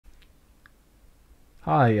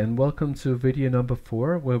Hi, and welcome to video number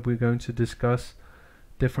 4, where we're going to discuss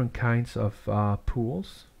different kinds of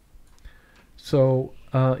pools. So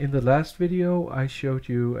in the last video I showed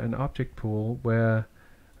you an object pool where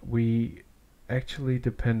we actually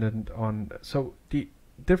depended on, so the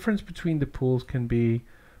difference between the pools can be,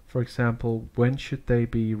 for example, when should they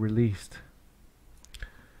be released.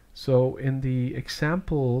 So in the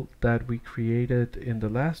example that we created in the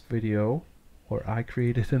last video, or I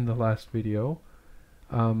created in the last video,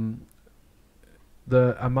 um,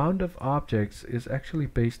 the amount of objects is actually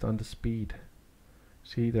based on the speed.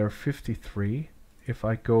 See, there are 53. If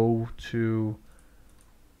I go to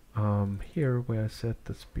here where I set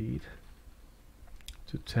the speed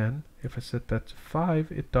to 10, if I set that to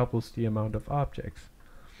 5, it doubles the amount of objects.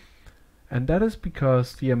 And that is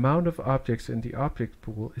because the amount of objects in the object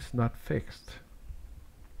pool is not fixed.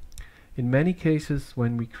 In many cases,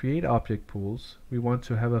 when we create object pools, we want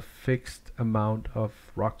to have a fixed amount of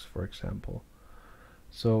rocks, for example.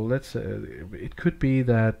 So let's it could be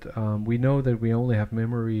that we know that we only have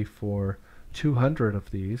memory for 200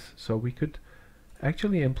 of these, so we could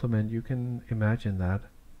actually implement, you can imagine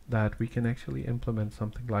that we can actually implement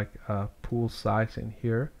something like a pool size in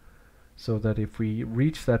here, so that if we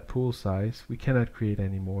reach that pool size, we cannot create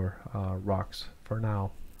any more rocks for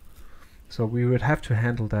now. So we would have to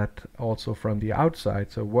handle that also from the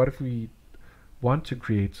outside. So what if we want to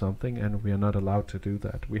create something and we are not allowed to do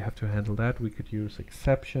that? We have to handle that. We could use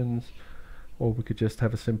exceptions, or we could just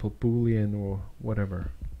have a simple boolean or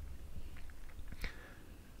whatever.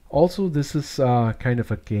 Also, this is kind of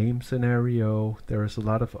a game scenario. There is a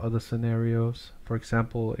lot of other scenarios. For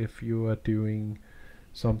example, if you are doing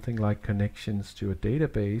something like connections to a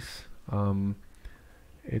database,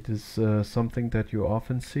 it is something that you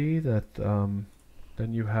often see, that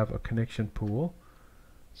then you have a connection pool.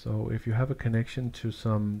 So if you have a connection to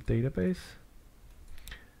some database,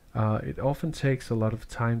 it often takes a lot of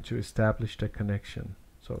time to establish the connection.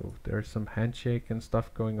 So there's some handshake and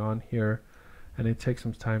stuff going on here, and it takes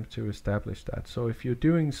some time to establish that. So if you're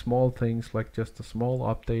doing small things like just a small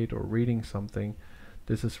update or reading something,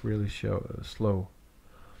 this is really slow.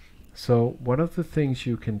 So one of the things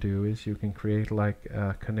you can do is you can create like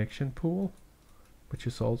a connection pool, which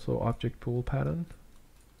is also object pool pattern.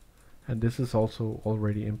 And this is also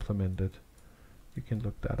already implemented. You can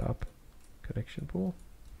look that up, connection pool.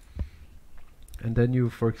 And then you,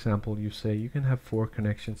 for example, you say you can have 4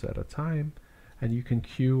 connections at a time, and you can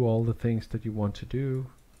queue all the things that you want to do,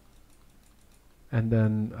 and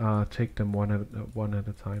then take them one at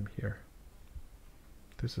a time here.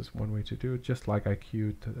 This is one way to do it, just like I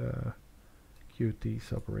queued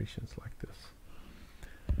these operations like this.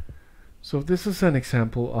 So this is an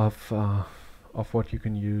example of what you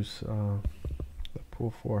can use the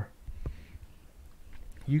pool for.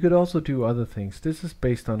 You could also do other things. This is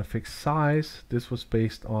based on a fixed size. This was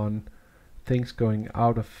based on things going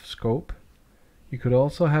out of scope. You could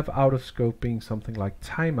also have out of scope being something like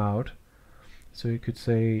timeout. So you could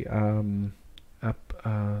say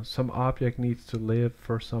some object needs to live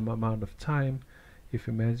for some amount of time. If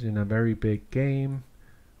you imagine a very big game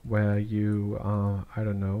where you, I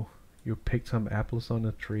don't know, you pick some apples on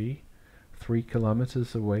a tree 3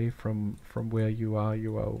 kilometers away from where you are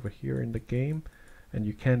over here in the game, and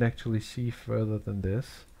you can't actually see further than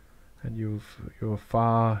this, and you're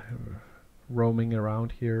far roaming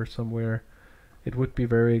around here somewhere. It would be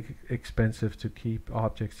very expensive to keep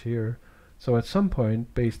objects here. So at some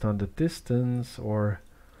point, based on the distance, or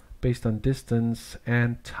based on distance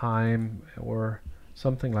and time or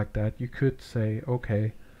something like that, you could say,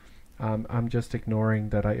 okay, I'm just ignoring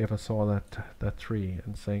that I ever saw that tree,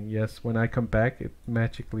 and saying, yes, when I come back, it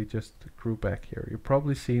magically just grew back here. You've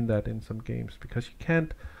probably seen that in some games, because you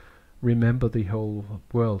can't remember the whole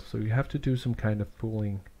world, so you have to do some kind of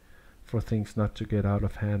pooling for things not to get out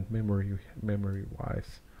of hand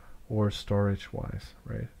memory-wise or storage-wise,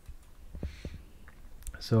 right?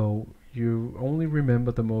 So you only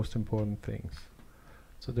remember the most important things.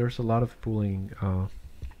 So there's a lot of pooling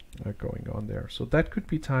going on there. So that could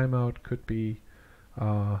be timeout, could be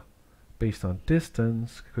based on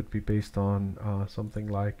distance, could be based on something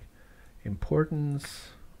like importance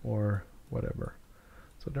or whatever.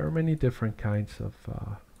 So there are many different kinds of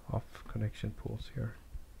connection pools here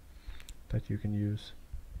that you can use.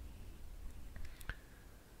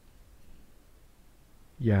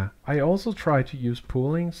 Yeah, I also try to use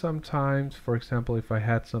pooling sometimes. For example, if I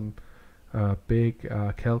had some big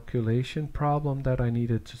calculation problem that I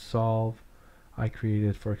needed to solve, I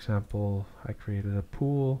created, for example, I created a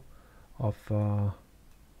pool of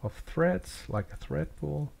threads, like a thread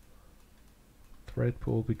pool,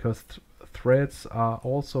 because threads are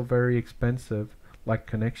also very expensive. like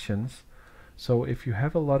connections. So if you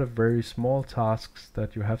have a lot of very small tasks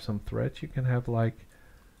that you have some threads, you can have like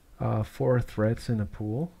 4 threads in a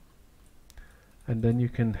pool, and then you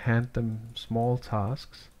can hand them small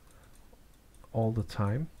tasks all the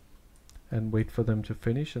time and wait for them to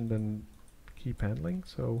finish and then keep handling.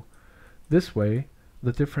 So this way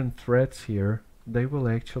the different threads here, they will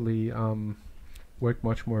actually work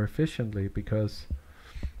much more efficiently, because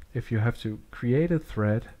if you have to create a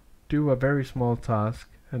thread, do a very small task,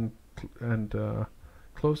 and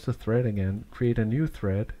close the thread again, create a new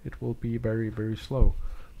thread, it will be very, very slow.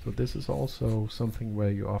 So this is also something where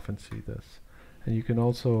you often see this. And you can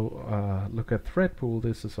also look at thread pool.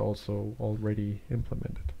 This is also already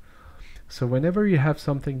implemented. So whenever you have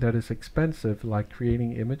something that is expensive, like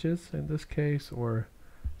creating images in this case, or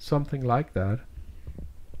something like that,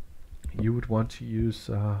 you would want to use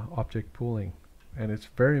object pooling. And it's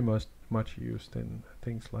very much used in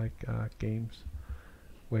things like games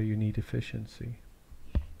where you need efficiency.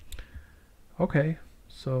 Okay,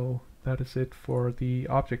 so that is it for the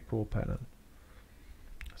object pool pattern.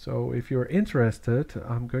 So if you're interested,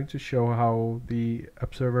 I'm going to show how the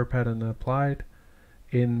observer pattern applied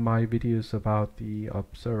in my videos about the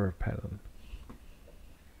observer pattern.